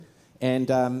And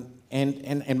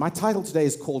my title today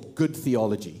is called Good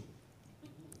Theology.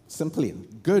 Simply,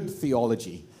 Good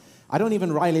Theology. I don't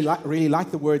even really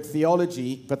like the word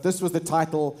theology, but this was the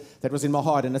title that was in my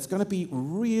heart, and it's going to be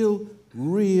real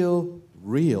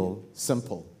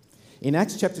simple. In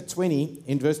Acts chapter 20,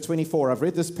 in verse 24, I've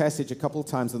read this passage a couple of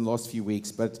times in the last few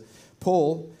weeks, but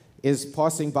Paul is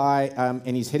passing by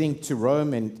and he's heading to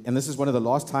Rome, and this is one of the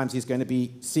last times he's going to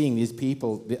be seeing these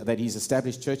people that he's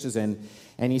established churches in.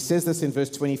 And he says this in verse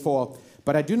 24,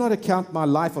 "But I do not account my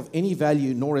life of any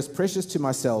value, nor as precious to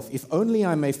myself, if only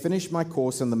I may finish my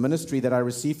course in the ministry that I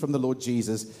received from the Lord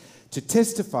Jesus, to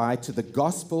testify to the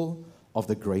gospel of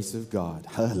the grace of God."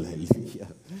 Hallelujah.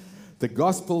 The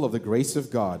gospel of the grace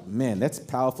of God. Man, that's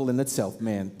powerful in itself,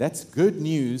 man. That's good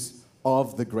news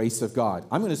of the grace of God.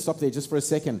 I'm going to stop there just for a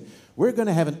second. We're going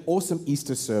to have an awesome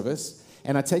Easter service.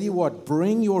 And I tell you what,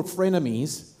 bring your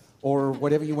frenemies, or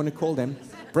whatever you want to call them.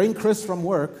 Bring Chris from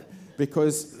work,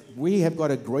 because we have got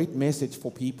a great message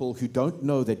for people who don't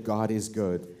know that God is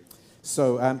good.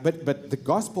 So, but the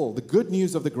gospel, the good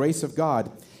news of the grace of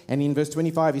God. And in verse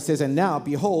 25, he says, "And now,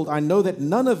 behold, I know that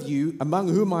none of you among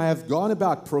whom I have gone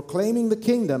about proclaiming the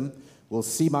kingdom will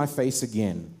see my face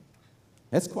again."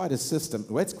 That's quite a system.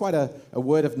 That's quite a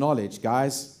word of knowledge,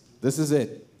 guys. This is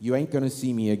it. You ain't going to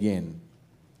see me again.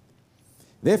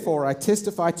 "Therefore, I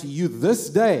testify to you this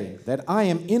day that I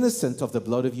am innocent of the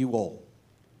blood of you all.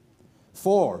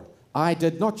 For I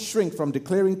did not shrink from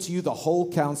declaring to you the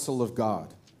whole counsel of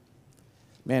God."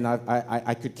 Man,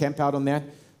 I could camp out on that,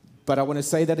 but I want to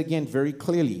say that again very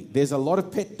clearly. There's a lot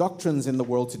of pet doctrines in the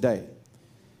world today.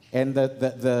 And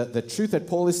the truth that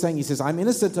Paul is saying, he says, "I'm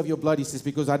innocent of your blood," he says,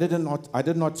 "because I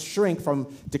did not shrink from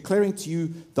declaring to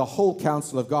you the whole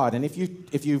counsel of God." And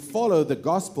if you follow the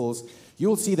Gospels,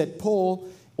 you'll see that Paul,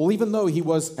 well, even though he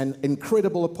was an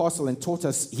incredible apostle and taught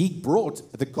us, he brought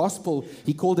the gospel,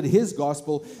 he called it his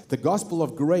gospel, the gospel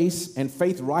of grace and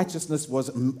faith righteousness was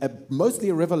mostly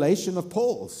a revelation of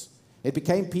Paul's. It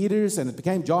became Peter's and it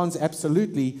became John's,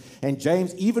 absolutely, and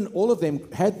James. Even all of them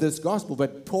had this gospel,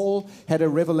 but Paul had a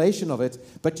revelation of it.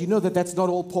 But you know that that's not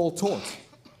all Paul taught.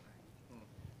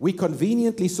 We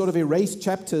conveniently sort of erase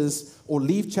chapters or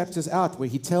leave chapters out where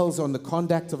he tells on the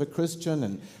conduct of a Christian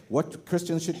and what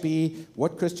Christians should be,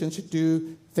 what Christians should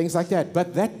do, things like that.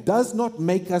 But that does not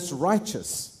make us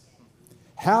righteous.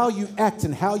 How you act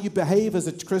and how you behave as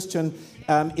a Christian,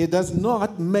 it does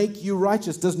not make you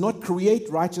righteous, does not create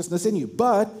righteousness in you.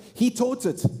 But he taught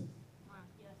it.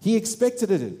 He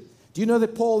expected it. Do you know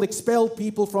that Paul expelled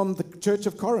people from the church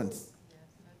of Corinth?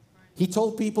 He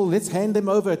told people, let's hand them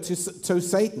over to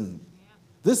Satan.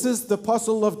 This is the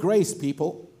apostle of grace,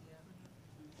 people.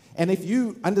 And if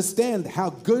you understand how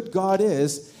good God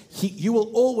is, you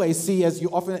will always see, as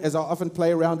I often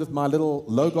play around with my little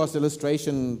Logos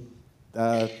illustration,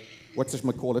 what's this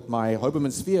call it, my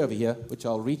Hoberman sphere over here, which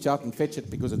I'll reach out and fetch it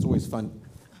because it's always fun.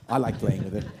 I like playing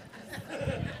with it.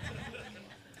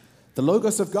 The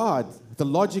Logos of God, the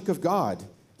logic of God,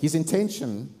 his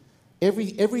intention,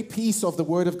 every piece of the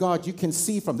Word of God you can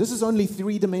see from. This is only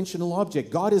three-dimensional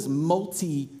object. God is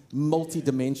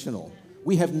multi-dimensional.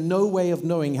 We have no way of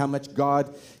knowing how much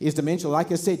God is dimensional.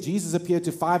 Like I said, Jesus appeared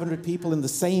to 500 people in the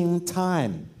same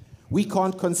time. We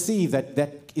can't conceive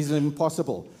that is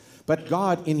impossible. But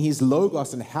God, in his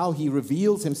Logos and how he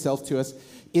reveals himself to us,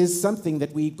 is something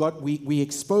that we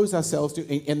expose ourselves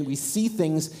to, and we see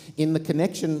things in the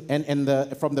connection and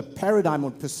from the paradigm or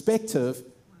perspective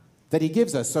that he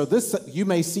gives us. So this, you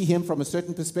may see him from a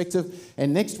certain perspective,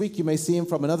 and next week you may see him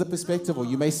from another perspective, or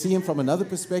you may see him from another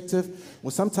perspective, or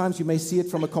sometimes you may see it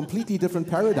from a completely different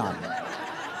paradigm.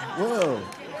 Whoa,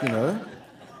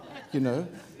 you know.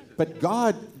 But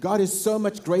God is so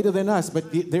much greater than us,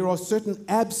 but there are certain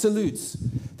absolutes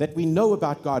that we know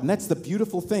about God, and that's the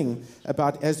beautiful thing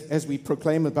about as we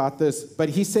proclaim about this. But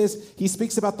he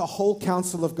speaks about the whole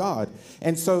counsel of God.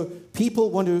 And so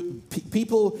people,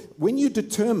 when you're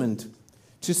determined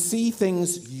to see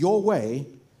things your way,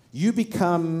 you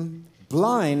become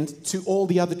blind to all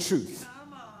the other truth.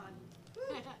 Come on.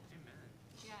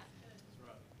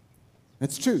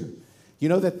 It's true. You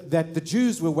know that the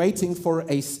Jews were waiting for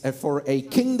a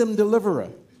kingdom deliverer.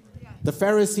 The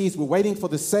Pharisees were waiting for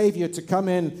the Savior to come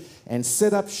in and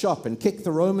set up shop and kick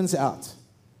the Romans out.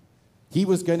 He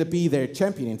was going to be their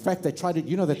champion. In fact, they tried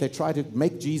to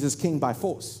make Jesus king by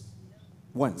force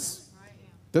once.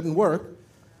 Didn't work.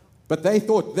 But they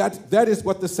thought that is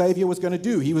what the Savior was going to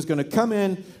do. He was going to come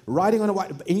in riding on a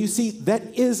white. And you see,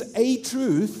 that is a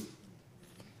truth.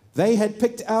 They had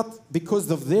picked out,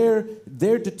 because of their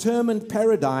determined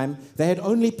paradigm, they had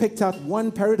only picked out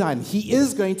one paradigm. He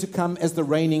is going to come as the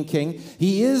reigning king.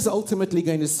 He is ultimately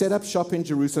going to set up shop in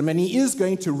Jerusalem, and he is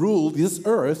going to rule this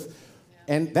earth,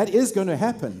 and that is going to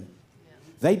happen.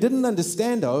 They didn't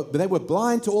understand, though, but they were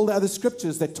blind to all the other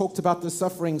scriptures that talked about the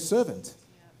suffering servant,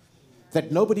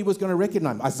 that nobody was going to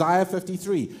recognize. Isaiah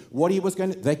 53,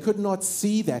 they could not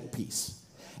see that piece.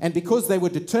 And because they were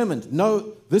determined,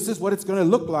 no, this is what it's going to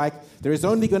look like, there is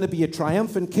only going to be a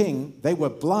triumphant king, they were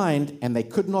blind and they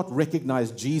could not recognize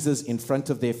Jesus in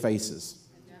front of their faces.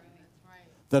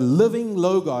 The living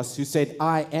Logos who said,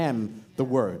 I am the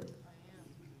Word.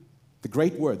 The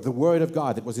great Word, the Word of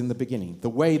God that was in the beginning, the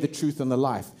way, the truth, and the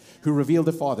life, who revealed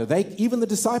the Father. Even the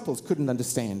disciples couldn't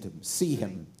understand him, see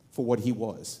him for what he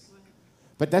was.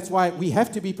 But that's why we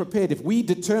have to be prepared. If we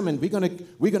determine we're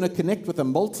going to connect with a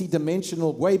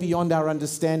multi-dimensional, way beyond our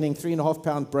understanding,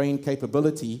 3.5-pound brain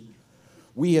capability,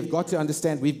 we have got to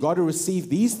understand we've got to receive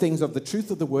these things of the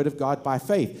truth of the Word of God by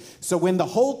faith. So when the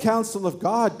whole counsel of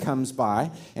God comes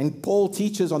by, and Paul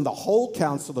teaches on the whole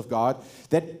counsel of God,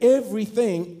 that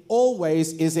everything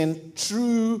always is in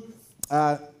true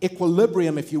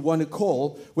equilibrium, if you want to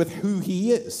call, with who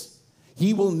he is.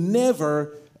 He will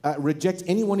never reject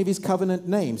any one of his covenant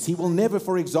names. He will never,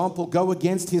 for example, go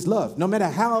against his love. No matter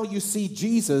how you see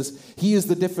Jesus, he is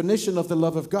the definition of the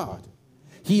love of God.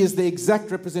 He is the exact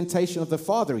representation of the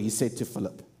Father, he said to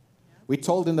Philip. We're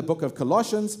told in the book of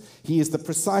Colossians, he is the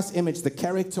precise image, the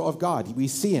character of God. We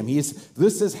see him.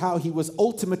 This is how he was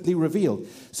ultimately revealed.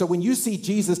 So when you see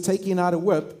Jesus taking out a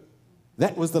whip,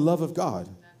 that was the love of God.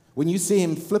 When you see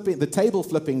him the table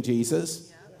flipping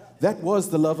Jesus, that was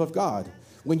the love of God.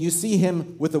 When you see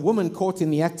him with a woman caught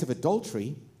in the act of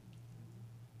adultery,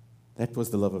 that was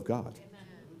the love of God. Amen.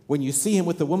 When you see him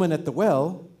with the woman at the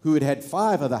well, who had had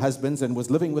 5 other husbands and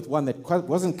was living with one that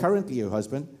wasn't currently her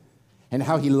husband, and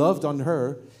how he loved on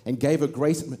her and gave her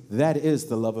grace, that is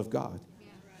the love of God. Yeah,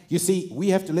 right. You see, we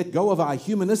have to let go of our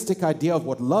humanistic idea of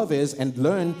what love is and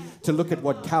learn to look at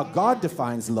how God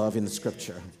defines love in the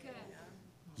Scripture.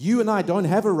 You and I don't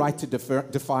have a right to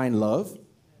define love.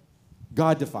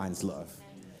 God defines love.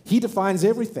 He defines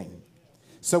everything.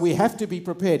 So we have to be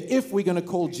prepared, if we're going to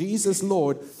call Jesus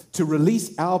Lord, to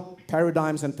release our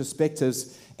paradigms and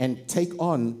perspectives and take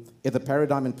on the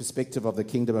paradigm and perspective of the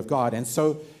kingdom of God. And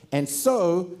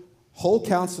so, whole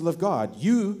counsel of God,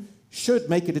 you should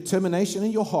make a determination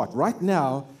in your heart right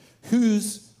now,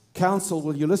 whose counsel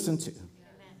will you listen to?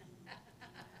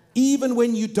 Even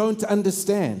when you don't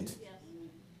understand.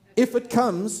 If it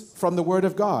comes from the Word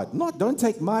of God. Don't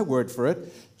take my word for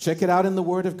it. Check it out in the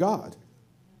Word of God.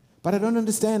 But I don't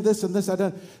understand this and this.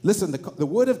 Listen, the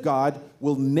Word of God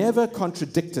will never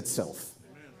contradict itself.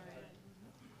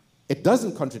 It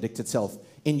doesn't contradict itself.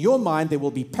 In your mind, there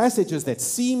will be passages that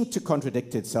seem to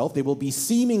contradict itself. There will be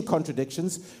seeming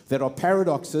contradictions that are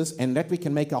paradoxes, and that we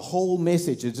can make a whole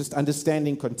message of just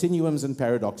understanding continuums and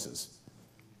paradoxes.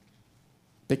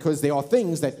 Because there are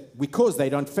things that, because they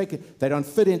don't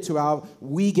fit into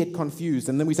we get confused,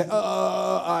 and then we say,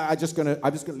 let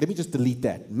me just delete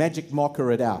that, magic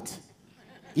marker it out.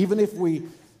 Even if we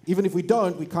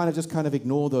don't, we kind of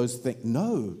ignore those things.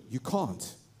 No, you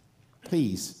can't.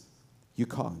 Please, you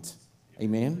can't.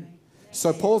 Amen.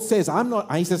 So Paul says, I'm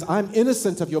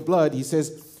innocent of your blood. He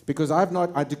says, because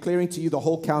I'm declaring to you the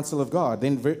whole counsel of God.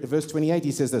 Then verse 28,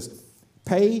 he says this: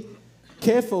 pay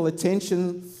careful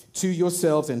attention to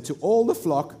yourselves and to all the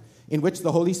flock in which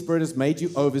the Holy Spirit has made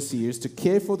you overseers, to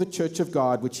care for the church of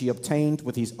God, which he obtained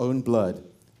with his own blood.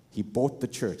 He bought the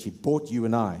church. He bought you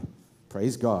and I.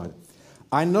 Praise God.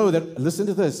 I know that, listen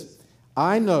to this,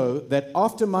 I know that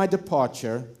after my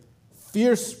departure,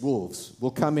 fierce wolves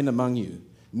will come in among you,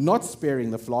 not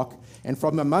sparing the flock, and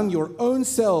from among your own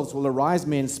selves will arise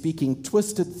men speaking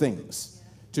twisted things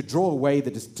to draw away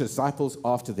the disciples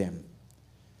after them.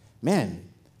 Man,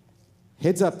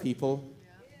 heads up, people.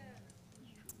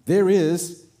 There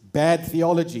is bad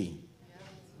theology.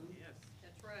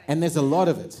 And there's a lot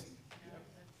of it.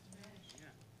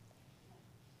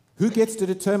 Who gets to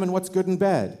determine what's good and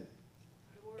bad?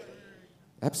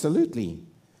 Absolutely.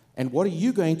 And what are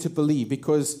you going to believe?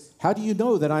 Because how do you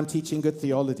know that I'm teaching good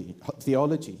theology?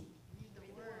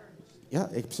 Yeah,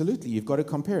 absolutely. You've got to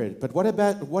compare it. But what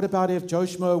about if Joe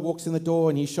Schmo walks in the door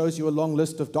and he shows you a long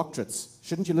list of doctorates?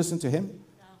 Shouldn't you listen to him?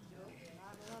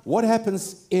 What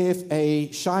happens if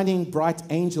a shining bright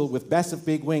angel with massive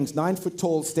big wings, 9 foot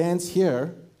tall, stands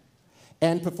here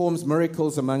and performs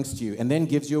miracles amongst you and then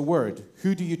gives you a word?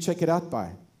 Who do you check it out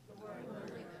by?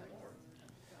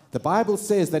 The Bible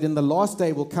says that in the last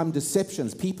day will come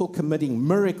deceptions, people committing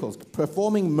miracles,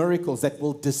 performing miracles that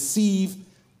will deceive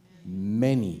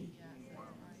Many.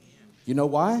 You know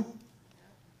why?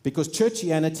 Because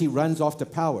churchianity runs after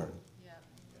power,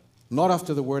 not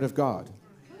after the Word of God.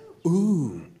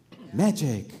 Ooh,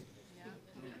 magic.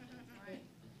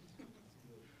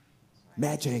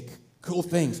 Magic, cool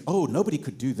things. Oh, nobody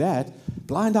could do that.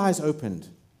 Blind eyes opened,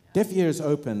 deaf ears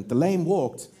opened, the lame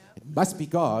walked. It must be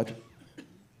God.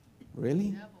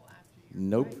 Really?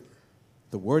 Nope.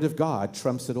 The Word of God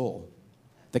trumps it all.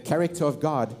 The character of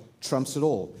God trumps it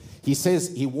all. He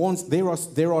says, he warns,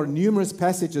 there are numerous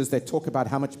passages that talk about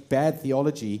how much bad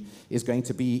theology is going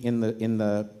to be in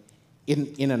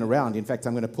and around. In fact,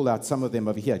 I'm going to pull out some of them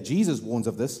over here. Jesus warns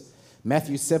of this.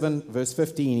 Matthew 7, verse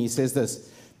 15, he says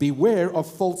this, beware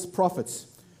of false prophets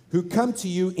who come to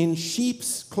you in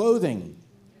sheep's clothing,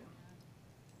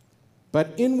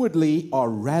 but inwardly are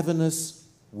ravenous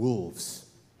wolves.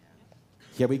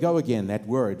 Here we go again, that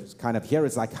word. It's kind of here,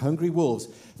 it's like hungry wolves.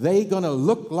 They're going to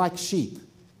look like sheep.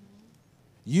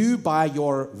 You, by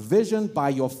your vision, by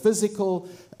your physical,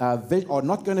 are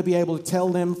not going to be able to tell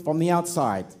them from the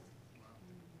outside.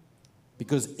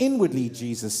 Because inwardly,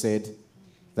 Jesus said,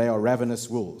 they are ravenous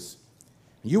wolves.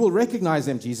 You will recognize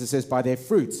them, Jesus says, by their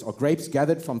fruits. Are grapes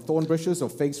gathered from thorn bushes or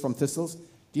figs from thistles? Do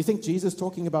you think Jesus is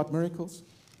talking about miracles?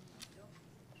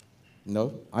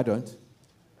 No, I don't.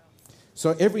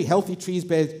 So every healthy tree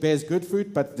bears good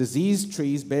fruit, but diseased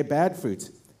trees bear bad fruit.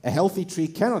 A healthy tree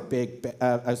cannot bear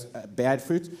bad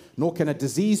fruit, nor can a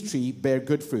diseased tree bear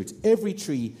good fruit. Every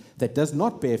tree that does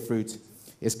not bear fruit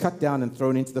is cut down and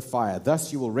thrown into the fire.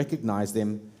 Thus you will recognize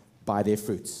them by their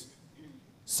fruits.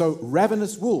 So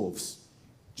ravenous wolves,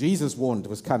 Jesus warned,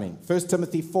 was coming. 1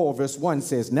 Timothy 4, verse 1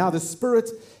 says, now the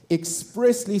Spirit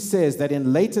expressly says that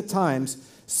in later times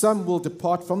some will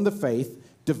depart from the faith,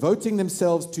 devoting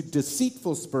themselves to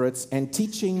deceitful spirits and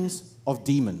teachings of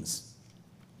demons.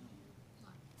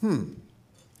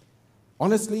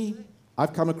 Honestly,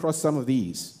 I've come across some of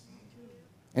these.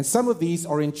 And some of these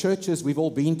are in churches we've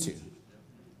all been to.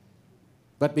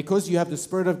 But because you have the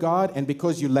Spirit of God and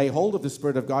because you lay hold of the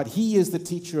Spirit of God, He is the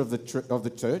teacher of the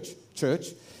church.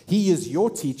 He is your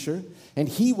teacher, and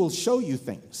He will show you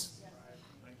things.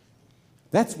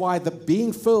 That's why the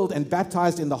being filled and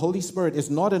baptized in the Holy Spirit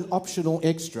is not an optional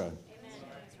extra.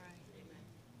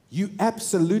 You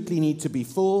absolutely need to be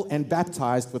full and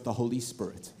baptized with the Holy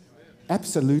Spirit.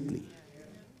 Absolutely.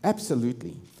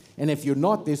 Absolutely. And if you're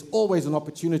not, there's always an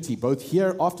opportunity, both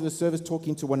here after the service,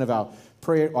 talking to one of our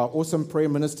awesome prayer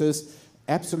ministers.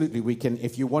 Absolutely, we can,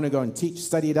 if you want to go and teach,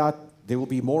 study it out, there will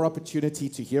be more opportunity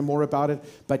to hear more about it.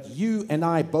 But you and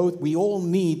I both, we all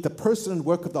need the person and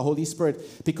work of the Holy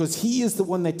Spirit, because He is the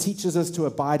one that teaches us to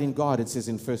abide in God, it says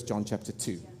in 1 John chapter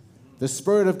 2. The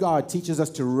Spirit of God teaches us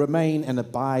to remain and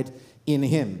abide in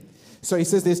Him. So he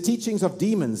says there's teachings of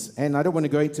demons, and I don't want to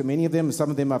go into many of them. Some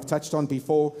of them I've touched on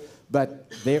before, but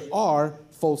there are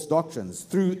false doctrines.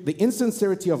 Through the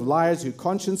insincerity of liars whose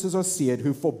consciences are seared,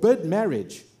 who forbid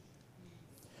marriage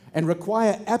and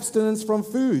require abstinence from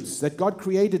foods that God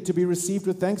created to be received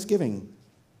with thanksgiving.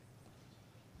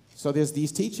 So there's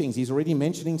these teachings. He's already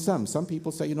mentioning some. Some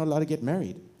people say you're not allowed to get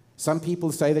married. Some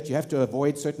people say that you have to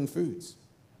avoid certain foods.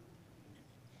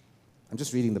 I'm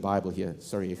just reading the Bible here.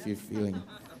 Sorry if you're feeling...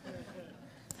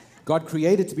 God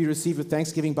created to be received with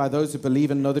thanksgiving by those who believe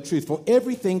and know the truth. For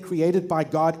everything created by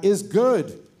God is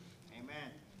good. Amen.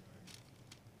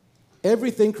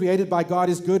 Everything created by God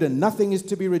is good, and nothing is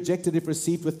to be rejected if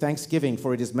received with thanksgiving,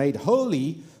 for it is made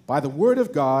holy by the word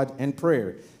of God and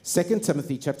prayer. 2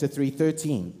 Timothy chapter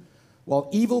 3:13. While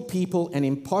evil people and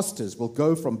impostors will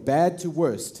go from bad to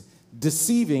worst,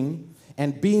 deceiving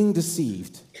and being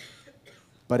deceived.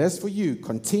 But as for you,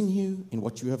 continue in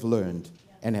what you have learned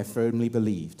and have firmly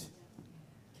believed.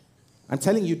 I'm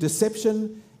telling you,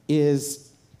 deception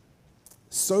is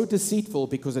so deceitful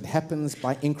because it happens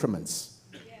by increments.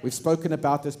 We've spoken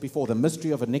about this before, the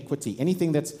mystery of iniquity.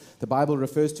 Anything that the Bible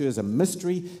refers to as a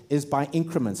mystery is by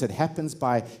increments. It happens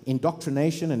by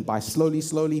indoctrination and by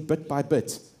slowly, bit by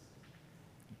bit.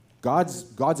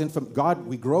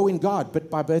 We grow in God bit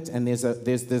by bit, and there's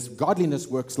this godliness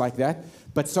works like that,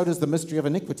 but so does the mystery of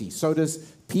iniquity. So does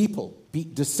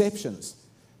deceptions.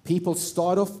 People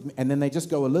start off, and then they just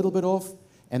go a little bit off,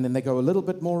 and then they go a little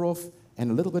bit more off,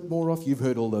 and a little bit more off. You've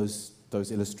heard all those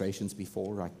illustrations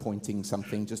before, like pointing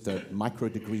something just a micro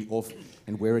degree off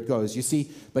and where it goes. You see,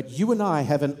 but you and I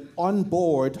have an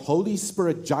onboard Holy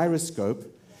Spirit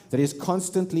gyroscope that is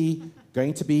constantly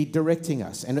going to be directing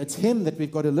us. And it's Him that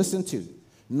we've got to listen to,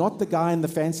 not the guy in the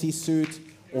fancy suit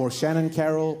or Shannon,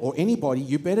 Carroll, or anybody.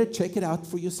 You better check it out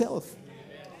for yourself.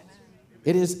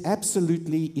 It is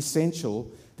absolutely essential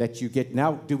that you get.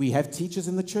 Now, do we have teachers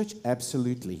in the church?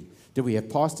 Absolutely. Do we have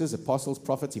pastors, apostles,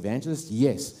 prophets, evangelists?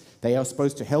 Yes. They are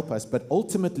supposed to help us, but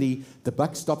ultimately the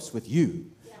buck stops with you.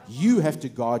 You have to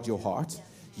guard your heart.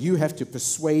 You have to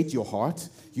persuade your heart.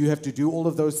 You have to do all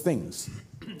of those things.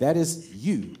 That is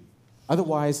you.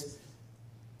 Otherwise,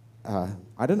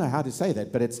 I don't know how to say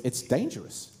that, but it's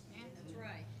dangerous. Yeah, that's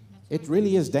right. It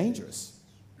really is dangerous.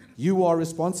 You are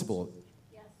responsible.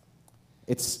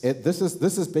 Yes. This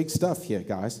is big stuff here,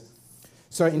 guys.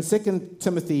 So in 2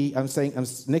 Timothy,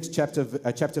 next chapter,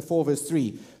 chapter 4, verse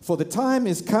 3, for the time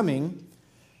is coming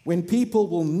when people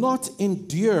will not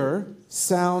endure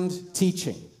sound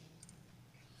teaching.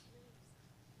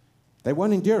 They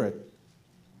won't endure it.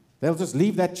 They'll just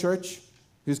leave that church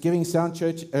who's giving sound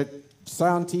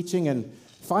teaching and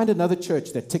find another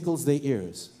church that tickles their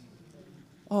ears.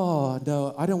 Oh,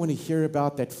 no, I don't want to hear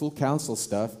about that full counsel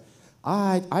stuff.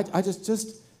 I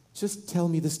just tell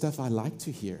me the stuff I like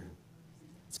to hear.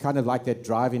 It's kind of like that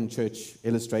drive-in church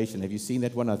illustration. Have you seen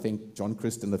that one? I think John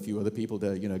Christ and a few other people,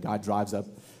 guy drives up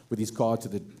with his car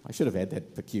I should have had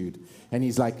that procured. And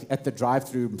he's like at the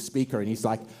drive-through speaker, and he's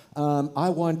like, I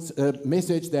want a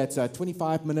message that's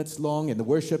 25 minutes long, and the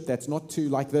worship that's not too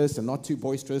like this, and not too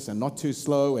boisterous, and not too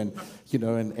slow, and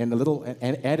and a little,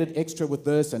 and added extra with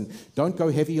this, and don't go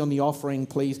heavy on the offering,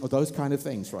 please, or those kind of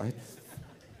things, right?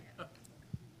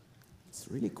 It's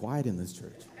really quiet in this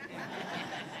church.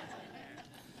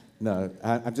 No,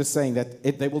 I'm just saying that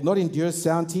they will not endure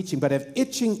sound teaching, but have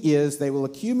itching ears. They will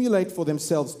accumulate for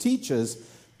themselves teachers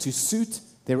to suit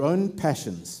their own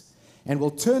passions, and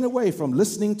will turn away from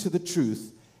listening to the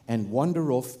truth and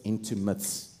wander off into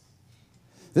myths.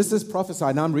 This is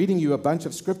prophesied. Now I'm reading you a bunch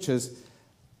of scriptures.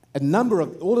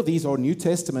 All of these are New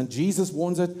Testament. Jesus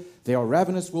warns it. There are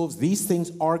ravenous wolves. These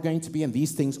things are going to be, and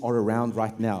these things are around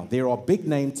right now. There are big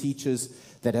name teachers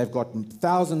that have got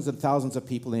thousands and thousands of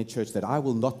people in a church that I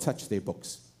will not touch their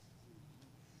books.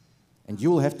 And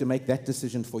you will have to make that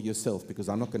decision for yourself, because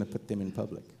I'm not going to put them in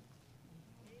public.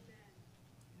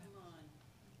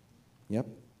 Yep,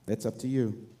 that's up to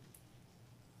you.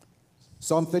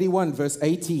 Psalm 31, verse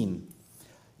 18.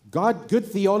 Good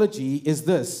theology is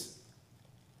this.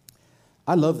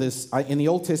 I love this. In the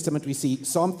Old Testament, we see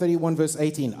Psalm 31, verse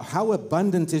 18. How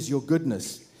abundant is your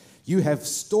goodness! You have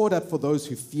stored up for those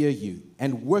who fear you,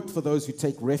 and worked for those who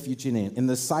take refuge in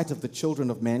the sight of the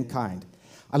children of mankind.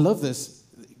 I love this.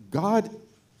 Good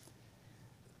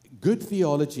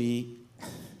theology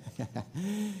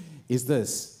is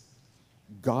this.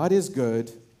 God is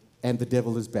good, and the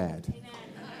devil is bad. Amen.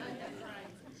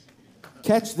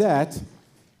 Catch that,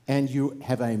 and you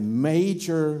have a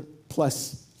major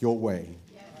plus your way.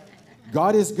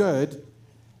 God is good,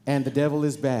 and the devil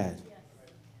is bad.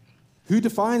 Who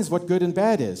defines what good and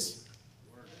bad is?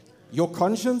 Your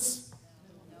conscience?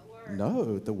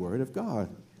 No, the Word of God.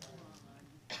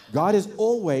 God is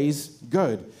always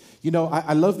good.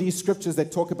 I love these scriptures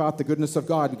that talk about the goodness of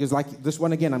God, because like this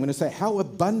one again, I'm going to say, how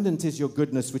abundant is your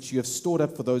goodness which you have stored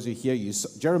up for those who hear you. So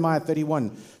Jeremiah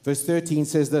 31, verse 13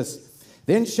 says this,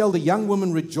 then shall the young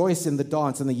woman rejoice in the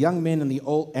dance, and the young men and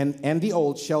the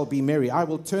old shall be merry. I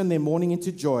will turn their mourning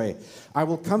into joy. I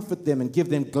will comfort them and give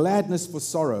them gladness for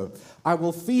sorrow. I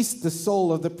will feast the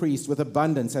soul of the priest with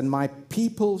abundance, and my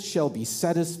people shall be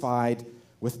satisfied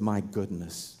with my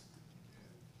goodness.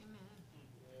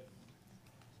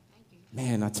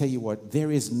 Man, I tell you what,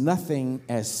 there is nothing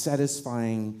as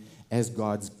satisfying as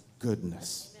God's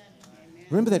goodness.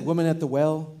 Remember that woman at the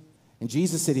well? And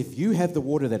Jesus said, if you have the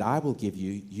water that I will give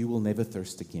you, you will never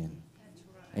thirst again.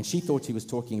 And she thought he was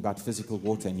talking about physical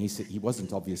water, and he said he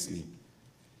wasn't, obviously.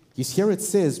 Here it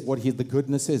says what the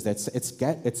goodness is.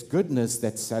 It's goodness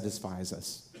that satisfies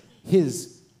us.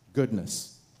 His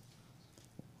goodness.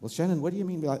 Well, Shannon, what do you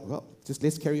mean by that? Well, just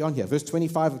let's carry on here. Verse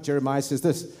 25 of Jeremiah says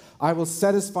this, I will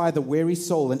satisfy the weary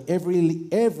soul, and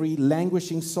every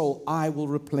languishing soul I will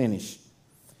replenish.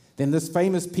 Then this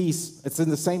famous piece, it's in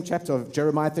the same chapter of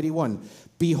Jeremiah 31.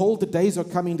 Behold, the days are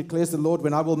coming, declares the Lord,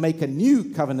 when I will make a new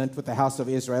covenant with the house of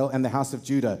Israel and the house of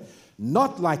Judah.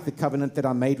 Not like the covenant that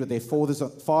I made with their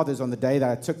fathers on the day that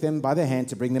I took them by the hand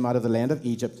to bring them out of the land of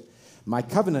Egypt. My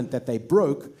covenant that they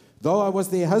broke, though I was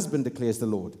their husband, declares the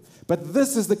Lord. But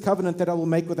this is the covenant that I will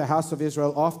make with the house of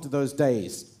Israel after those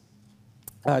days.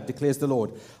 Declares the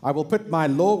Lord. I will put my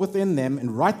law within them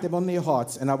and write them on their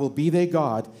hearts, and I will be their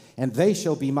God, and they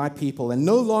shall be my people. And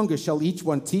no longer shall each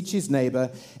one teach his neighbor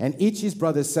and each his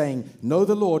brother, saying, know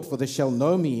the Lord, for they shall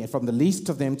know me, and from the least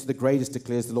of them to the greatest,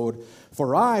 declares the Lord.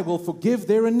 For I will forgive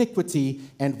their iniquity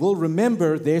and will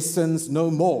remember their sins no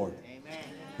more. Amen.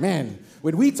 Man,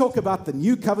 when we talk about the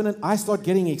new covenant, I start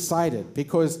getting excited,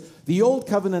 because the old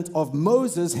covenant of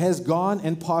Moses has gone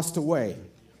and passed away.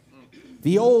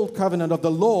 The old covenant of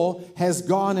the law has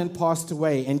gone and passed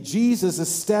away, and Jesus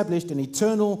established an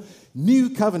eternal new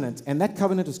covenant, and that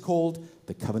covenant is called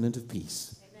the covenant of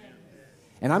peace.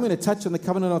 And I'm going to touch on the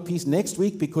covenant of peace next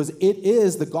week because it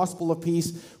is the gospel of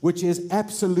peace, which is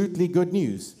absolutely good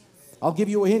news. I'll give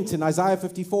you a hint. In Isaiah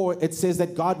 54, it says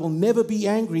that God will never be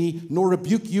angry nor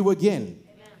rebuke you again.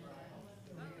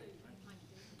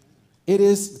 It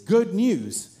is good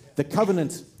news, the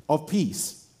covenant of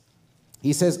peace.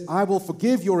 He says, I will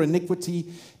forgive your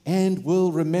iniquity and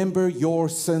will remember your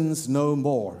sins no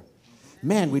more.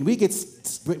 Man, when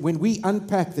we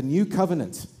unpack the new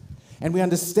covenant and we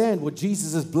understand what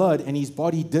Jesus' blood and his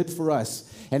body did for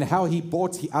us and how he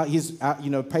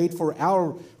paid for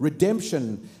our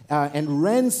redemption and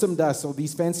ransomed us, or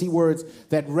these fancy words,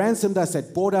 that ransomed us,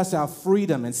 that bought us our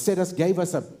freedom and gave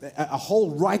us a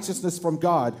whole righteousness from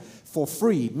God for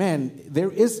free. Man, there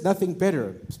is nothing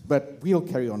better, but we'll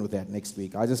carry on with that next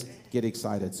week. I just get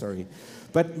excited, sorry.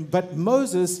 But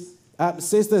Moses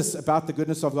says this about the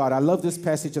goodness of God. I love this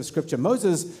passage of Scripture.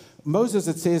 Moses,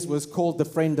 it says, was called the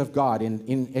friend of God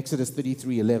in Exodus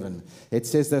 33:11. It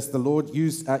says this, the Lord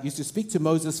used to speak to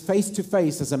Moses face to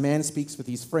face as a man speaks with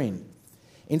his friend.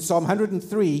 In Psalm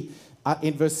 103,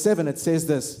 in verse 7, it says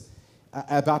this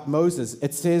about Moses.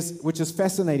 It says, which is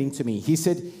fascinating to me. He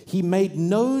said, he made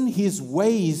known his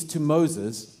ways to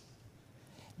Moses,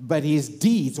 but his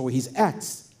deeds or his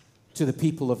acts to the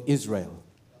people of Israel.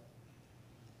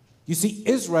 You see,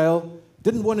 Israel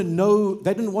didn't want to know,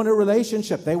 they didn't want a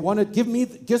relationship. They wanted,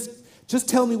 just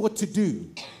tell me what to do.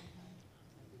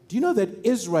 Do you know that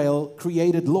Israel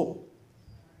created law?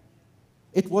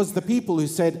 It was the people who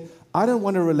said, I don't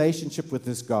want a relationship with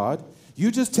this God. You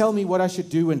just tell me what I should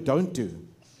do and don't do.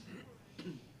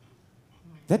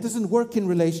 That doesn't work in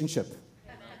relationship.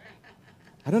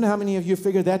 I don't know how many of you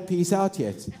figured that piece out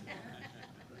yet.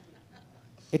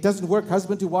 It doesn't work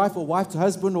husband to wife or wife to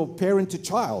husband or parent to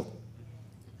child.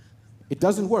 It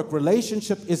doesn't work.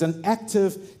 Relationship is an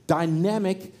active,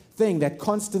 dynamic thing that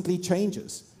constantly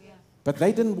changes. But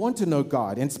they didn't want to know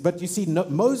God. But you see,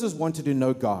 Moses wanted to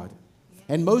know God.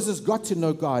 And Moses got to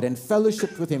know God and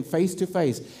fellowshiped with him face to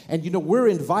face. And, we're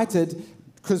invited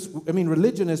because,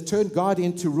 religion has turned God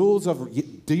into rules of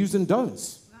do's and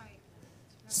don'ts. Right.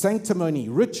 Sanctimony,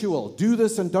 ritual, do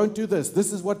this and don't do this.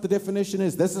 This is what the definition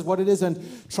is. This is what it is. And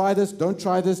try this, don't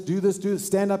try this, do this,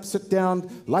 stand up, sit down,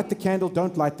 light the candle,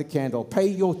 don't light the candle, pay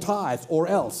your tithe or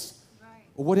else,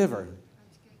 or whatever.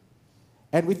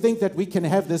 And we think that we can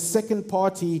have this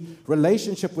second-party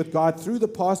relationship with God through the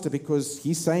pastor because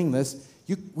he's saying this.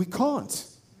 We can't,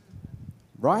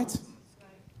 right?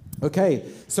 Okay,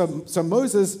 so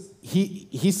Moses,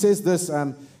 he says this,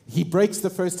 he breaks the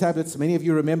first tablets. Many of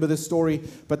you remember this story,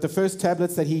 but the first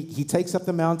tablets that he takes up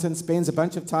the mountain, spends a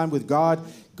bunch of time with God.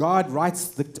 God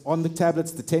writes on the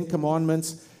tablets the 10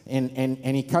 Commandments, and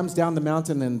he comes down the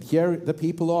mountain, and here the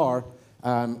people are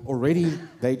already.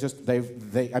 There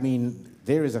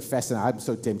is a fascinating. I'm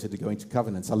so tempted to go into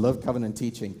covenants. I love covenant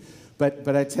teaching.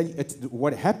 But I tell you,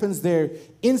 what happens there,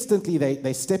 instantly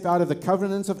they step out of the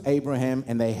covenants of Abraham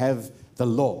and they have the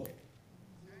law.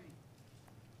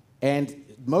 And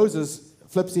Moses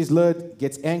flips his lid,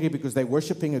 gets angry because they're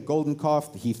worshiping a golden calf.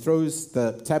 He throws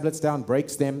the tablets down,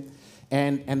 breaks them.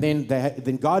 And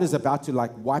then God is about to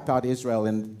wipe out Israel.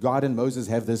 And God and Moses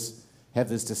have this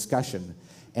discussion.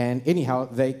 And anyhow,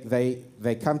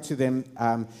 they come to them.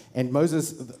 And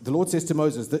the Lord says to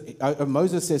Moses,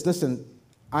 Moses says, listen,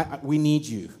 we need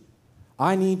you.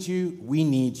 I need you. We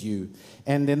need you.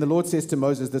 And then the Lord says to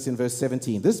Moses this in verse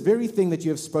 17, this very thing that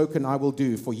you have spoken I will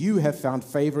do, for you have found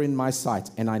favor in my sight,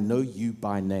 and I know you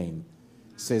by name,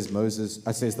 says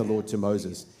the Lord to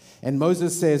Moses. And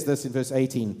Moses says this in verse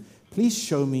 18, please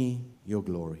show me your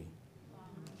glory.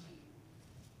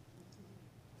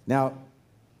 Now,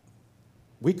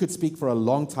 we could speak for a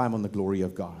long time on the glory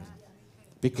of God,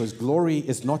 because glory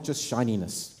is not just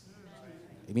shininess.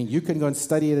 You can go and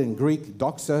study it in Greek,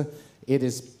 doxa. It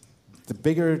is the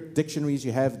bigger dictionaries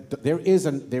you have. There is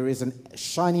an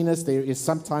shininess. There is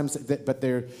sometimes, but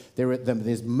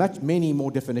there's many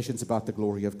more definitions about the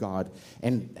glory of God.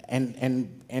 And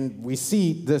we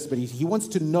see this, but he wants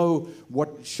to know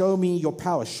show me your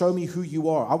power. Show me who you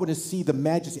are. I want to see the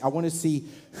majesty. I want to see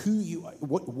who you are.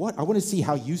 I want to see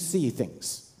how you see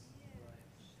things.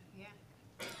 Yeah.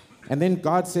 And then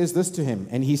God says this to him,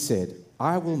 and he said,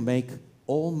 I will make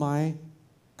all my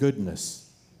goodness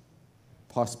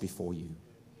pass before you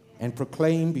and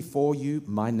proclaim before you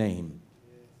my name,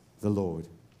 the Lord.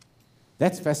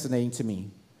 That's fascinating to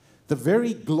me. The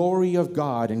very glory of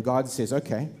God, and God says,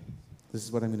 okay, this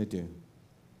is what I'm going to do.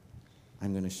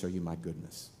 I'm going to show you my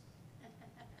goodness.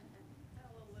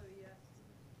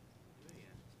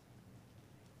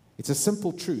 It's a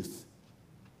simple truth.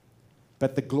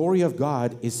 But the glory of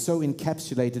God is so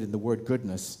encapsulated in the word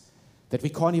goodness that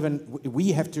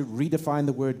we have to redefine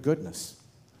the word goodness.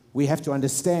 We have to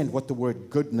understand what the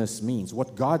word goodness means,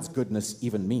 what God's goodness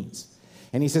even means.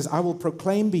 And he says, I will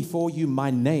proclaim before you my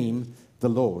name, the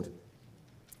Lord.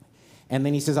 And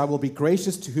then he says, I will be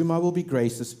gracious to whom I will be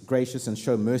gracious, and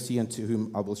show mercy unto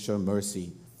whom I will show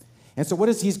mercy. And so what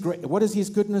does his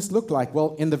goodness look like?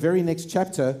 Well, in the very next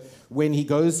chapter, when he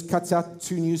cuts out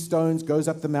 2 new stones, goes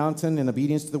up the mountain in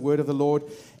obedience to the word of the Lord,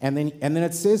 and then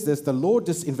it says this, the Lord,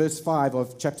 in verse 5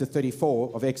 of chapter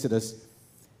 34 of Exodus,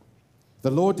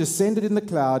 the Lord descended in the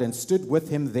cloud and stood with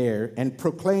him there and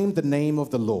proclaimed the name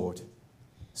of the Lord.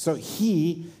 So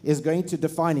he is going to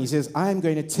define, he says, I am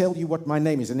going to tell you what my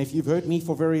name is. And if you've heard me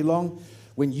for very long,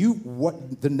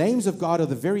 the names of God are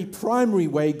the very primary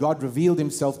way God revealed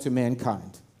himself to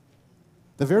mankind.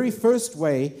 The very first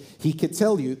way he could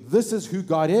tell you, this is who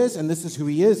God is and this is who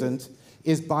he isn't,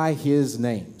 is by his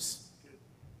names.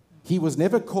 He was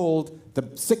never called the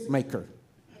sick maker.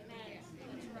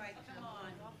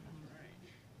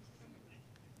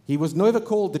 He was never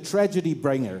called the tragedy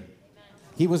bringer.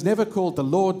 He was never called the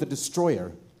Lord the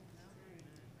destroyer.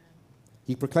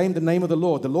 He proclaimed the name of the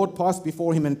Lord. The Lord passed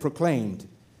before him and proclaimed,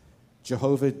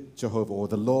 Jehovah, Jehovah, or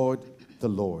the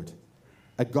Lord,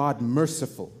 a God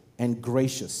merciful and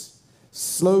gracious,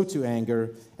 slow to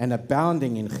anger, and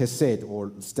abounding in chesed,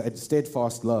 or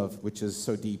steadfast love, which is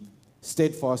so deep.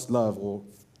 Steadfast love,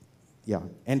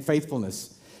 and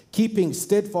faithfulness. Keeping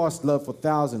steadfast love for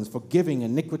thousands, forgiving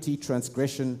iniquity,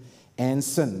 transgression, and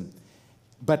sin.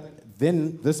 But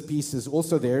then this piece is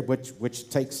also there, which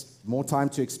takes more time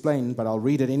to explain, but I'll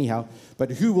read it anyhow. But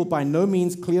who will by no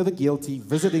means clear the guilty,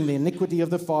 visiting the iniquity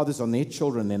of the fathers on their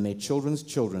children and their children's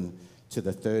children to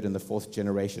the 3rd and the 4th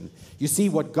generation. You see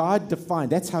what God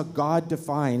defined, that's how God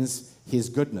defines his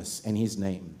goodness and his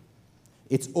name.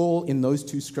 It's all in those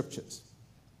 2 scriptures,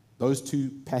 those 2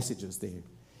 passages there.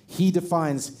 He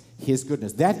defines his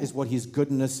goodness. That is what his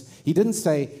goodness, he didn't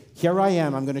say, here I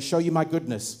am, I'm going to show you my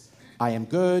goodness. I am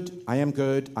good, I am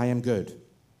good, I am good.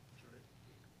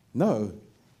 No,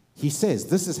 he says,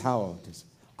 this is how it is.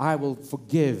 I will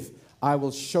forgive, I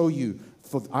will show you,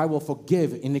 I will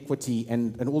forgive iniquity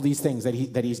and all these things that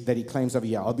he claims over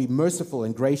here. I'll be merciful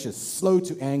and gracious, slow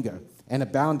to anger, and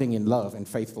abounding in love and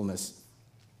faithfulness.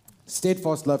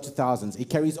 Steadfast love to thousands.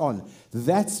 It carries on.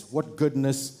 That's what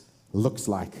goodness looks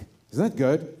like. Isn't that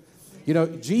good? You know,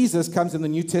 Jesus comes in the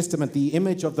New Testament, the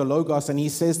image of the Logos, and he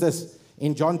says this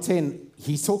in John 10.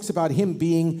 He talks about him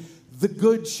being the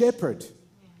good shepherd.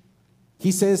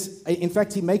 He says, in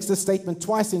fact, he makes this statement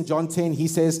twice in John 10. He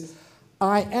says,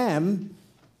 I am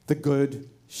the good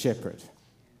shepherd.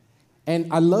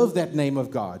 And I love that name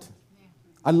of God.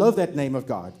 I love that name of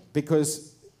God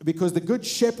because the good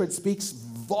shepherd speaks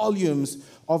volumes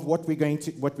of what we're going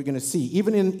to see.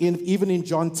 Even in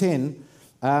John 10,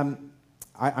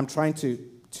 I'm trying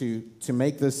to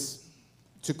make this,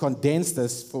 to condense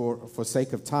this for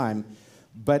sake of time.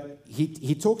 But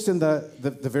he talks in the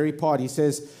very part. He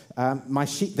says,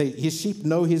 his sheep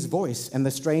know his voice, and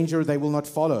the stranger they will not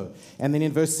follow. And then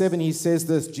in verse 7 he says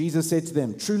this, Jesus said to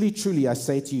them, truly, truly, I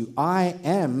say to you, I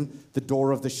am the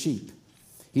door of the sheep.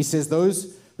 He says,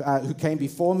 those who came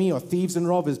before me are thieves and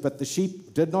robbers, but the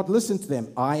sheep did not listen to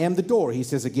them. I am the door, he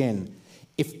says again.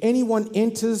 If anyone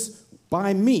enters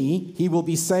by me, he will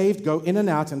be saved, go in and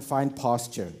out and find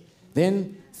pasture.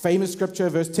 Then, famous scripture,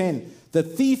 verse 10, the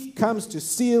thief comes to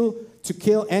steal, to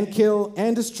kill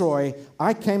and destroy.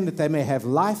 I came that they may have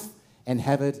life and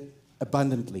have it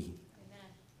abundantly.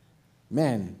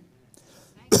 Amen.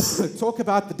 Man, talk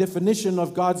about the definition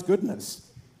of God's goodness.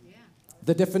 Yeah.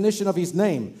 The definition of his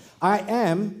name. I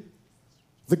am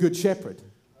the good shepherd.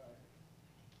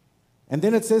 And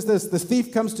then it says this, the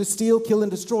thief comes to steal, kill, and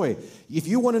destroy. If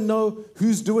you want to know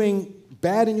who's doing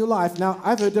bad in your life, now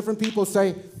I've heard different people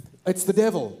say, it's the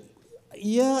devil.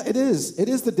 Yeah, it is. It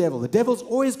is the devil. The devil's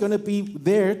always going to be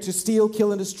there to steal,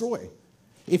 kill, and destroy.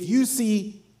 If you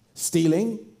see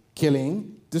stealing,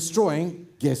 killing, destroying,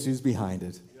 guess who's behind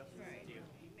it?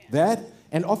 That,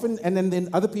 and often, and then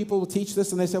other people will teach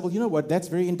this and they say, well, you know what, that's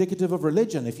very indicative of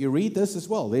religion. If you read this as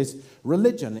well,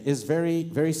 religion is very,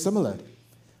 very similar.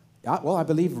 Well, I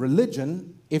believe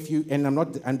religion,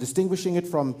 I'm distinguishing it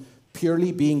from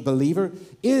purely being believer,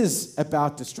 is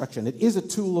about destruction. It is a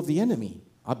tool of the enemy.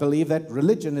 I believe that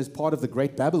religion is part of the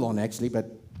Great Babylon, actually, but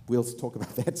we'll talk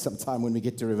about that sometime when we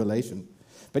get to Revelation.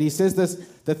 But he says this,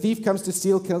 the thief comes to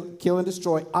steal, kill, and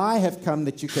destroy. I have come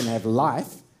that you can have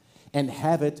life and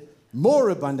have it more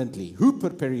abundantly.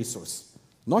 Huper perisos.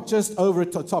 Not just over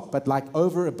the top, but like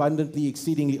over abundantly,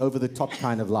 exceedingly over the top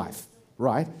kind of life.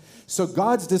 right? So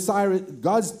God's desire,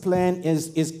 God's plan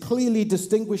is clearly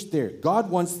distinguished there. God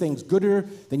wants things gooder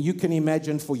than you can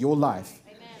imagine for your life.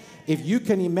 Amen. If you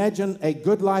can imagine a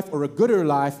good life or a gooder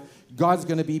life, God's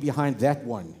going to be behind that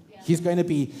one. Yeah. He's going to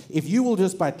be, if you will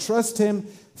just by trust Him,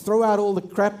 throw out all the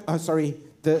crap,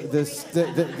 the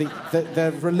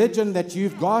religion that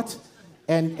you've got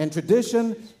and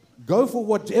tradition, go for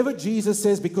whatever Jesus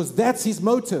says because that's His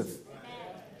motive.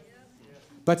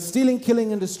 But stealing,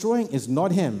 killing, and destroying is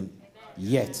not Him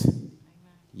yet.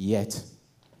 Yet.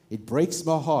 It breaks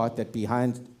my heart that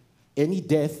behind any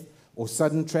death or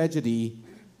sudden tragedy,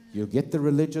 you'll get the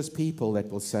religious people that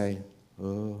will say,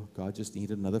 oh, God just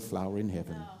needed another flower in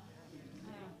heaven.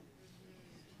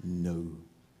 No.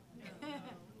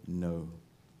 No.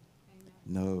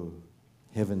 No.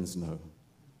 Heavens, no.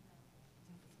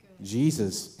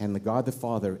 Jesus and the God the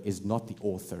Father is not the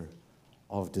author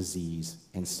of disease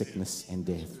and sickness and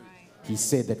death. He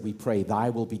said that we pray, thy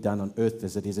will be done on earth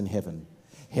as it is in heaven.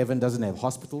 Heaven doesn't have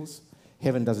hospitals.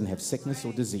 Heaven doesn't have sickness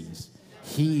or disease.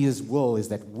 His will is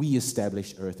that we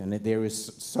establish earth, and that there is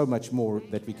so much more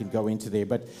that we can go into there.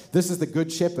 But this is the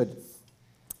good shepherd.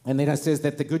 And then it says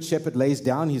that the good shepherd lays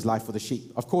down his life for the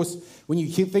sheep. Of course, when you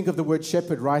think of the word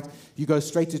shepherd, right, you go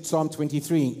straight to Psalm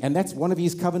 23, and that's one of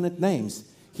his covenant names.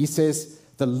 He says,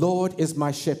 the Lord is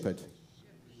my shepherd.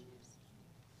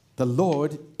 The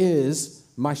Lord is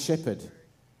my shepherd.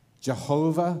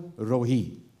 Jehovah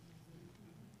Rohi.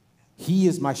 He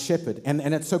is my shepherd. And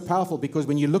it's so powerful because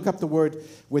when you look up the word,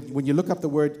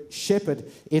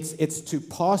 shepherd, it's to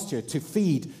pasture, to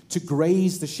feed, to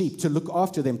graze the sheep, to look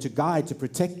after them, to guide, to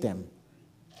protect them.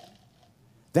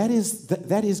 That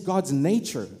is God's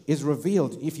nature is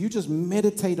revealed. If you just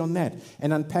meditate on that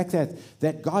and unpack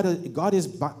that God is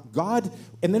God,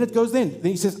 and then it goes then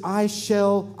he says, I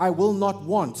will not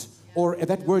want. Or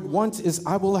that word want is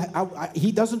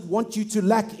He doesn't want you to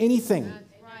lack anything. Right.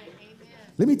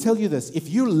 Let me tell you this. If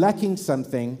you're lacking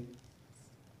something,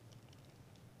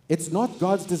 it's not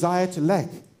God's desire to lack.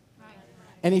 Right.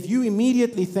 And if you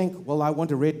immediately think, well, I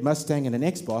want a red Mustang and an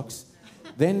Xbox,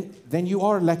 then you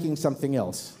are lacking something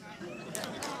else.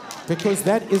 Because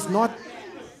that is not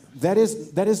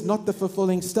the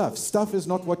fulfilling stuff. Stuff is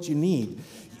not what you need.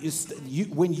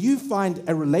 When you find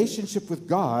a relationship with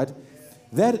God,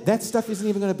 that stuff isn't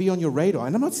even going to be on your radar.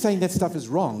 And I'm not saying that stuff is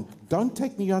wrong. Don't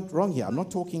take me out wrong here. I'm not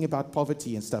talking about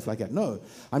poverty and stuff like that. No.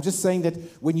 I'm just saying that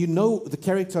when you know the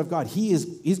character of God, He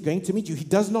is going to meet you. He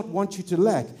does not want you to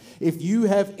lack. If you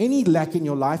have any lack in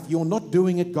your life, you're not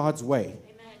doing it God's way.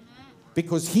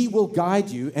 Because He will guide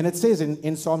you. And it says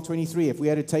in Psalm 23, if we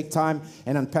had to take time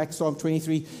and unpack Psalm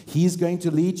 23, He's going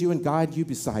to lead you and guide you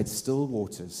beside still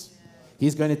waters.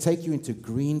 He's going to take you into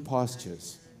green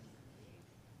pastures.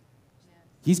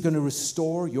 He's going to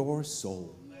restore your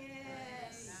soul.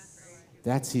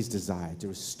 That's His desire, to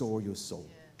restore your soul.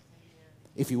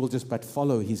 If you will just but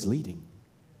follow His leading.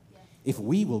 If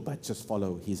we will but just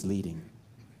follow His leading.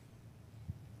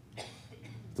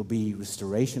 There'll be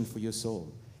restoration for your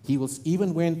soul. He will,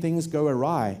 even when things go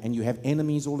awry and you have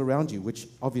enemies all around you, which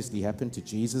obviously happened to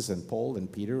Jesus and Paul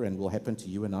and Peter and will happen to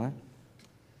you and I,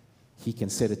 He can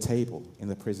set a table in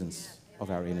the presence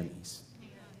of our enemies.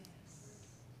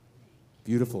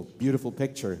 Beautiful, beautiful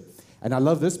picture. And I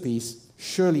love this piece.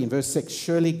 Surely, in verse 6,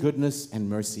 surely goodness and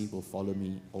mercy will follow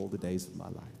me all the days of my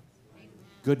life.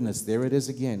 Goodness, there it is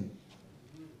again.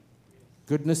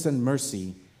 Goodness and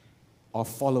mercy are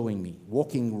following me,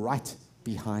 walking right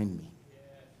behind me,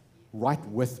 right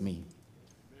with me.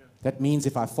 That means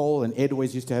if I fall, and Ed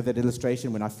always used to have that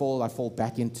illustration, when I fall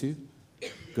back into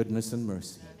goodness and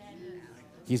mercy.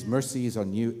 His mercies are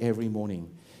new every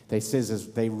morning. They says as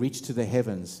they reach to the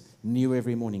heavens, new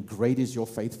every morning. Great is your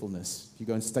faithfulness. If you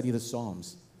go and study the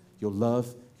Psalms, your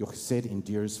love, your chesed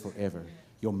endures forever.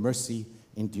 Your mercy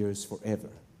endures forever.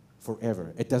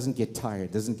 Forever. It doesn't get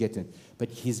tired, doesn't get in.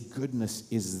 But His goodness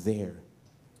is there.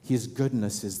 His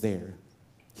goodness is there.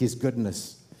 His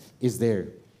goodness is there.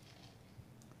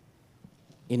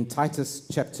 In Titus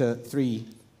chapter 3,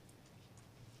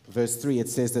 verse 3, it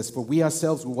says this, for we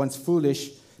ourselves were once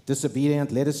foolish,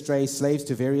 disobedient, led astray, slaves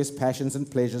to various passions and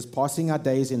pleasures, passing our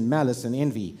days in malice and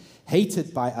envy,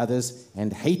 hated by others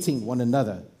and hating one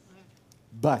another.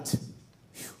 But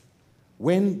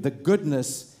when the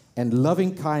goodness and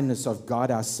loving kindness of God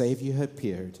our Savior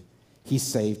appeared, He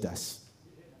saved us.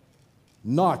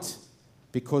 Not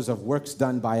because of works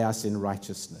done by us in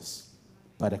righteousness,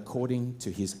 but according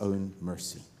to His own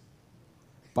mercy.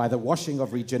 By the washing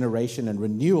of regeneration and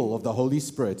renewal of the Holy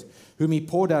Spirit, whom He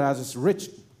poured out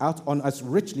on us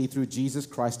richly through Jesus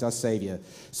Christ our Savior,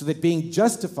 so that being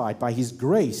justified by His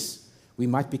grace, we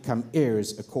might become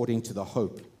heirs according to the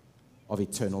hope of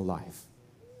eternal life.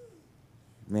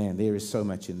 Man, there is so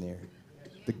much in there.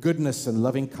 The goodness and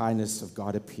loving kindness of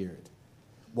God appeared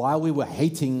while we were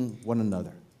hating one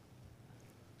another.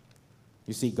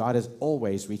 You see, God has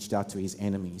always reached out to his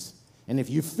enemies. And if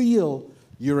you feel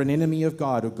you're an enemy of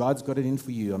God or God's got it in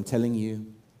for you, I'm telling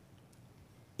you,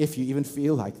 if you even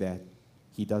feel like that,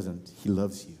 he doesn't. He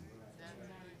loves you.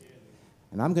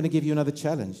 And I'm going to give you another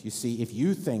challenge. You see, if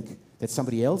you think that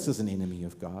somebody else is an enemy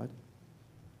of God,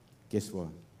 guess what?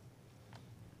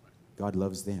 God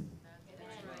loves them.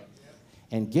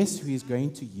 And guess who he's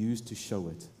going to use to show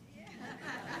it?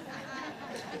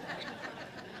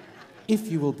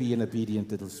 If you will be an obedient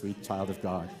little sweet child of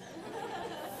God.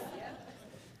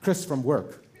 Chris from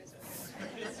work.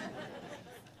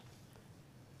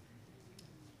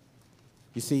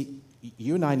 You see,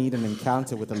 you and I need an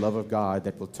encounter with the love of God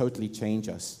that will totally change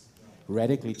us,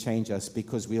 radically change us,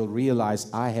 because we'll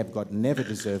realize I have got never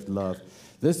deserved love.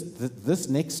 This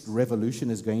next revolution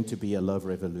is going to be a love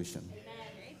revolution.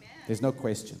 There's no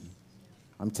question.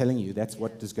 I'm telling you, that's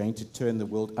what is going to turn the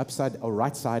world upside or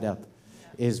right side up,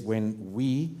 is when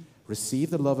we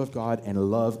receive the love of God and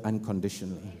love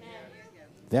unconditionally.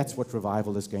 That's what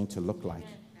revival is going to look like.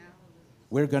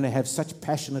 We're going to have such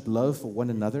passionate love for one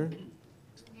another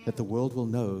that the world will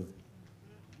know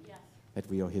that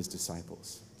we are his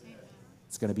disciples.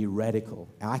 It's going to be radical.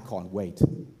 And I can't wait.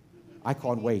 I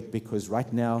can't wait, because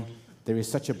right now there is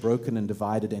such a broken and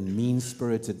divided and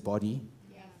mean-spirited body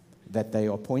that they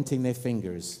are pointing their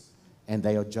fingers and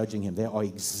they are judging him. They are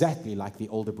exactly like the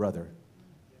older brother.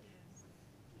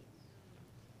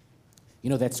 You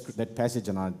know, that passage,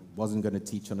 and I wasn't going to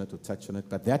teach on it or touch on it,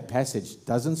 but that passage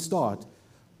doesn't start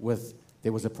with,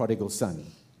 there was a prodigal son.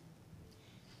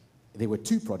 There were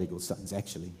two prodigal sons,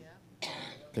 actually.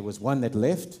 There was one that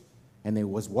left, and there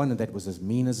was one that was as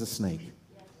mean as a snake.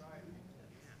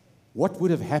 What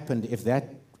would have happened if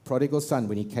that prodigal son,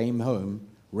 when he came home,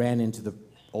 ran into the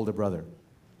older brother?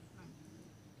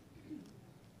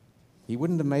 He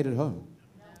wouldn't have made it home.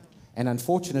 And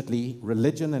unfortunately,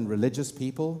 religion and religious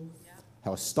people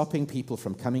are stopping people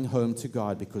from coming home to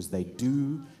God because they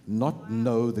do not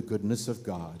know the goodness of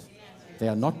God. They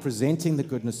are not presenting the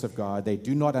goodness of God. They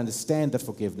do not understand the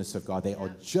forgiveness of God. They are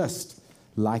just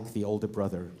like the older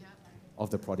brother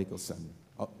of the prodigal son.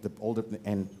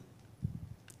 And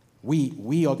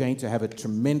we are going to have a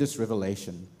tremendous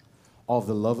revelation of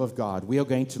the love of God. We are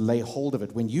going to lay hold of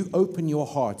it. When you open your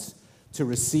hearts to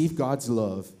receive God's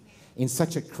love in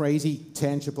such a crazy,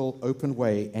 tangible, open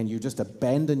way, and you just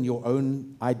abandon your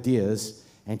own ideas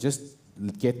and just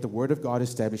get the Word of God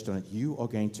established on it, you are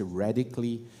going to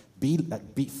radically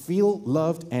feel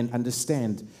loved and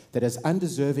understand that as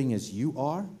undeserving as you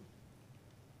are,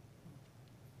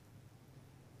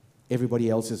 everybody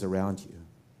else is around you.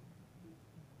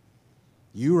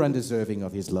 You're undeserving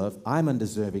of his love. I'm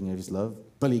undeserving of his love.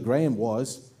 Billy Graham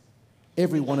was.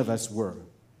 Every one of us were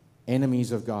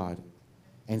enemies of God.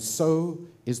 And so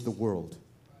is the world.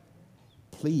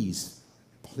 Please,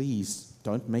 please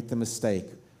don't make the mistake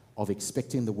of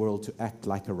expecting the world to act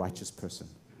like a righteous person.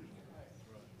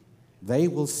 They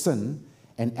will sin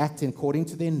and act according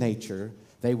to their nature.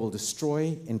 They will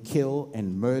destroy and kill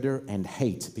and murder and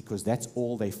hate, because that's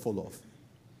all they're full of.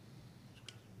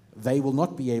 They will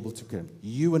not be able to come.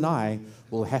 You and I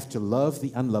will have to love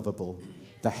the unlovable,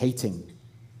 the hating.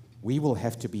 We will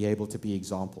have to be able to be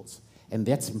examples. And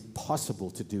that's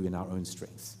impossible to do in our own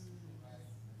strength.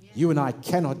 You and I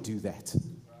cannot do that.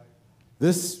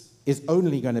 This is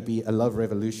only going to be a love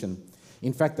revolution.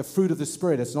 In fact, the fruit of the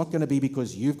Spirit, it's not going to be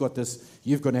because you've got this,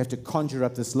 you're going to have to conjure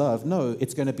up this love. No,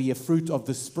 it's going to be a fruit of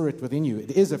the Spirit within you.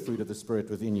 It is a fruit of the Spirit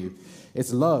within you.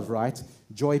 It's love, right?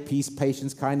 Joy, peace,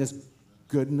 patience, kindness,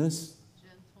 goodness,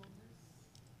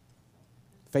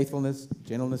 faithfulness,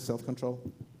 gentleness, self-control.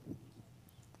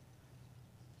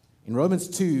 In Romans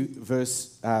 2,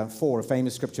 verse 4, a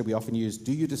famous scripture we often use,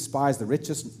 do you despise the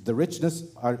richness,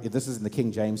 this is in the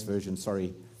King James Version,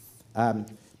 sorry.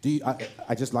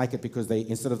 I just like it because they,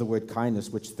 instead of the word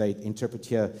kindness, which they interpret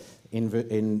here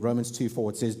in Romans 2:4,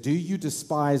 it says, do you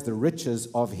despise the riches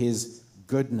of his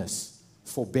goodness,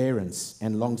 forbearance,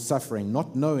 and long-suffering,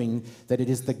 not knowing that it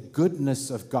is the goodness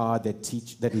of God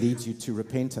that leads you to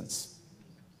repentance?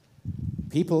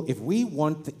 People, if we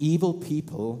want the evil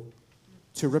people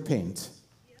to repent,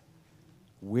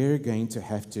 we're going to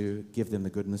have to give them the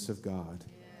goodness of God.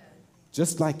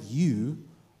 Just like you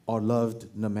are loved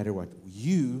no matter what.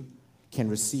 You can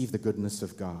receive the goodness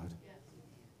of God.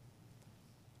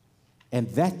 And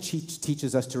that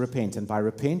teaches us to repent. And by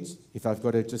repent, if I've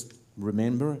got to just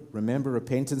remember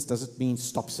repentance doesn't mean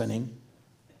stop sinning.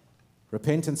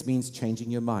 Repentance means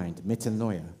changing your mind,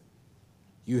 metanoia.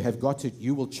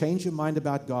 You will change your mind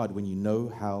about God when you know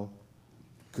how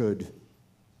good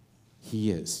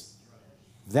He is.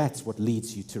 That's what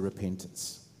leads you to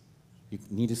repentance. You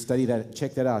need to study that,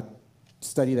 check that out,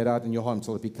 study that out in your heart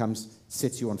until it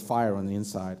sets you on fire on the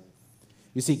inside.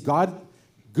 You see,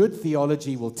 good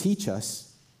theology will teach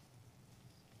us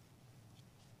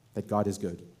that God is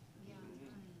good.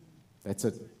 That's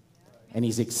it. And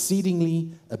He's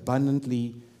exceedingly,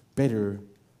 abundantly better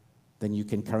than you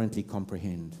can currently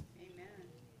comprehend. Amen.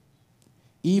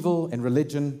 Evil and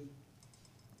religion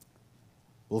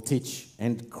will teach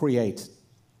and create.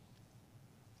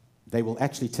 They will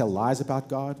actually tell lies about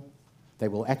God. They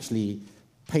will actually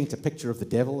paint a picture of the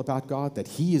devil about God, that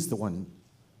he is the one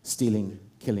stealing,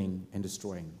 killing, and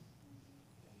destroying.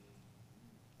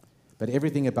 But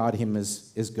everything about him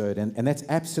is good. And that's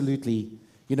absolutely,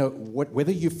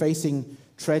 whether you're facing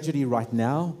tragedy right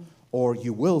now or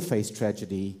you will face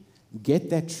tragedy, get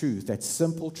that truth, that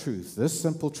simple truth, this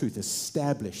simple truth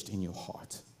established in your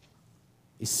heart.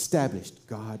 Established.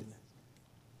 God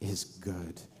is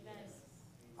good.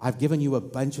 I've given you a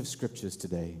bunch of scriptures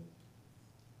today.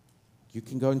 You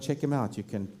can go and check them out. You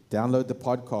can download the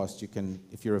podcast. You can,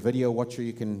 if you're a video watcher,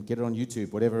 you can get it on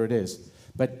YouTube, whatever it is.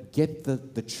 But get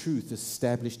the truth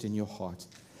established in your heart.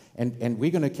 And we're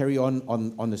going to carry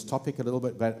on this topic a little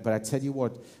bit, but I tell you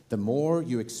what, the more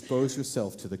you expose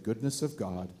yourself to the goodness of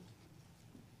God,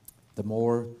 the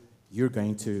more you're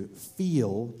going to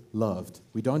feel loved.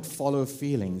 We don't follow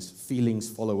feelings. Feelings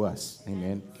follow us.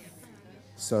 Amen.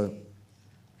 So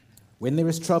when there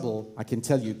is trouble, I can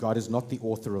tell you God is not the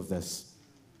author of this.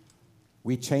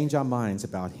 We change our minds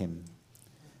about Him.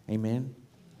 Amen.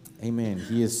 Amen.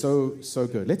 He is so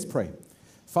good. Let's pray.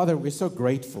 Father, we're so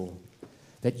grateful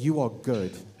that you are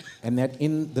good and that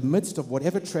in the midst of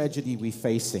whatever tragedy we're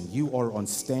facing, you are on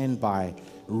standby,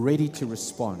 ready to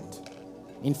respond.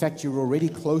 In fact, you're already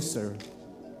closer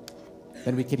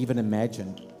than we can even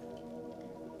imagine.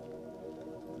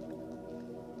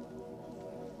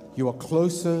 You are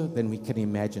closer than we can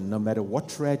imagine, no matter what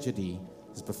tragedy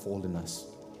has befallen us.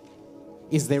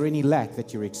 Is there any lack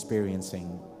that you're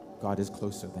experiencing? God is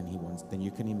closer than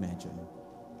you can imagine.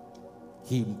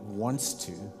 He wants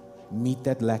to meet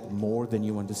that lack more than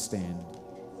you understand.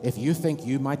 If you think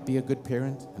you might be a good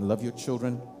parent and love your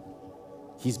children,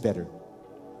 He's better.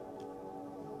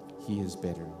 He is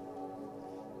better.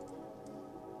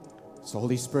 So,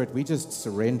 Holy Spirit, we just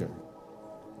surrender.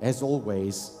 As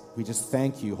always, we just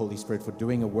thank you, Holy Spirit, for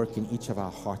doing a work in each of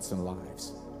our hearts and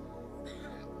lives.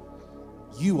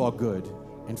 You are good.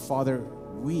 And Father,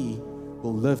 we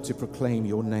will live to proclaim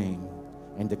your name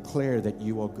and declare that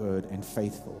you are good and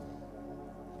faithful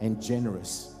and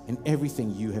generous in everything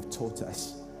you have taught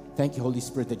us. Thank you, Holy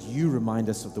Spirit, that you remind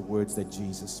us of the words that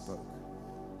Jesus spoke.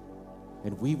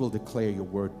 And we will declare your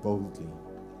word boldly.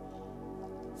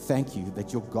 Thank you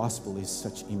that your gospel is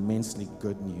such immensely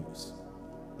good news.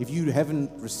 If you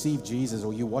haven't received Jesus,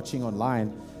 or you're watching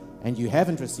online and you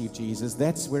haven't received Jesus,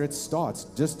 that's where it starts.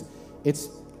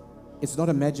 It's not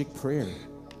a magic prayer.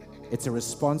 It's a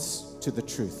response to the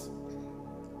truth.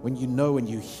 When you know and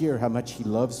you hear how much He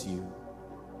loves you,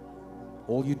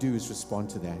 all you do is respond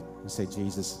to that and say,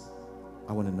 Jesus,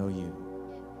 I want to know you.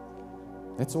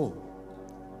 That's all.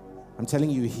 I'm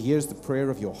telling you, He hears the prayer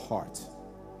of your heart.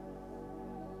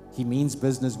 He means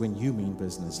business when you mean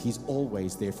business. He's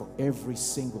always there for every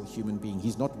single human being.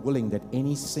 He's not willing that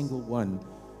any single one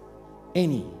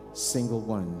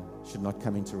should not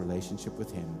come into relationship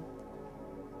with Him.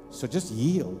 So just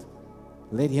yield.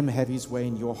 Let Him have His way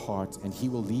in your heart, and He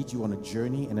will lead you on a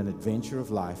journey and an adventure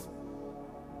of life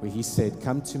where He said,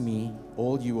 come to me,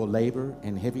 all you who labor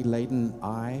and heavy laden,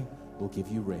 I will give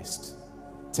you rest.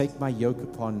 Take my yoke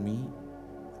upon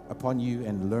you,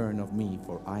 and learn of me,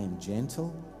 for I am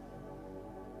gentle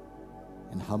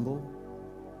and humble,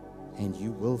 and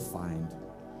you will find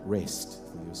rest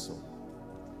for your soul.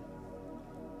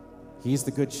 He is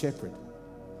the good shepherd.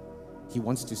 He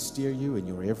wants to steer you in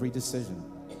your every decision.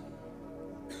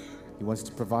 He wants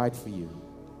to provide for you.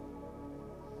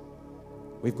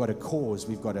 We've got a cause,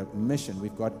 we've got a mission,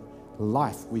 we've got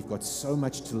life, we've got so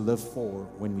much to live for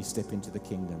when we step into the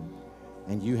kingdom.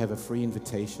 And you have a free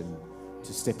invitation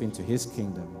to step into His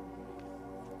kingdom.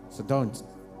 So don't.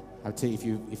 I'll tell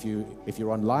you, if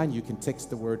you're online, you can text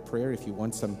the word prayer if you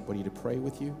want somebody to pray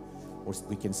with you, or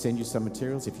we can send you some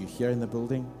materials. If you're here in the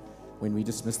building, when we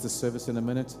dismiss the service in a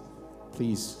minute,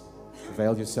 please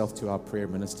avail yourself to our prayer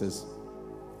ministers.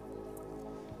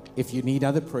 If you need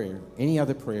other prayer, any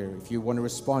other prayer, if you want to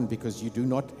respond because you're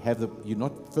not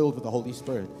filled with the Holy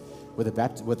Spirit,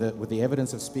 with the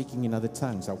evidence of speaking in other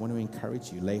tongues, I want to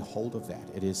encourage you, lay hold of that.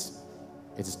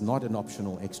 It is not an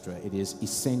optional extra. It is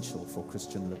essential for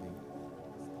Christian living.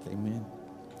 Amen.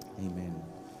 Amen.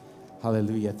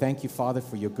 Hallelujah. Thank you, Father,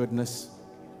 for your goodness.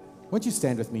 Won't you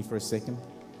stand with me for a second?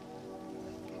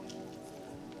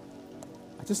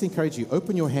 I just encourage you,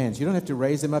 open your hands. You don't have to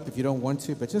raise them up if you don't want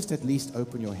to, but just at least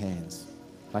open your hands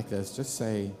like this. Just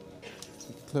say,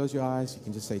 close your eyes. You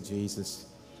can just say, Jesus,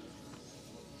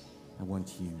 I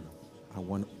want you. I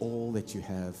want all that you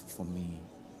have for me.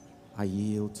 I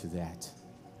yield to that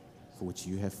for which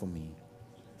you have for me.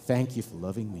 Thank you for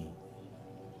loving me.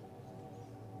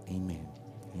 Amen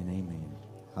and amen.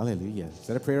 Hallelujah. Is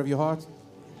that a prayer of your heart?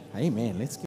 Amen. Let's give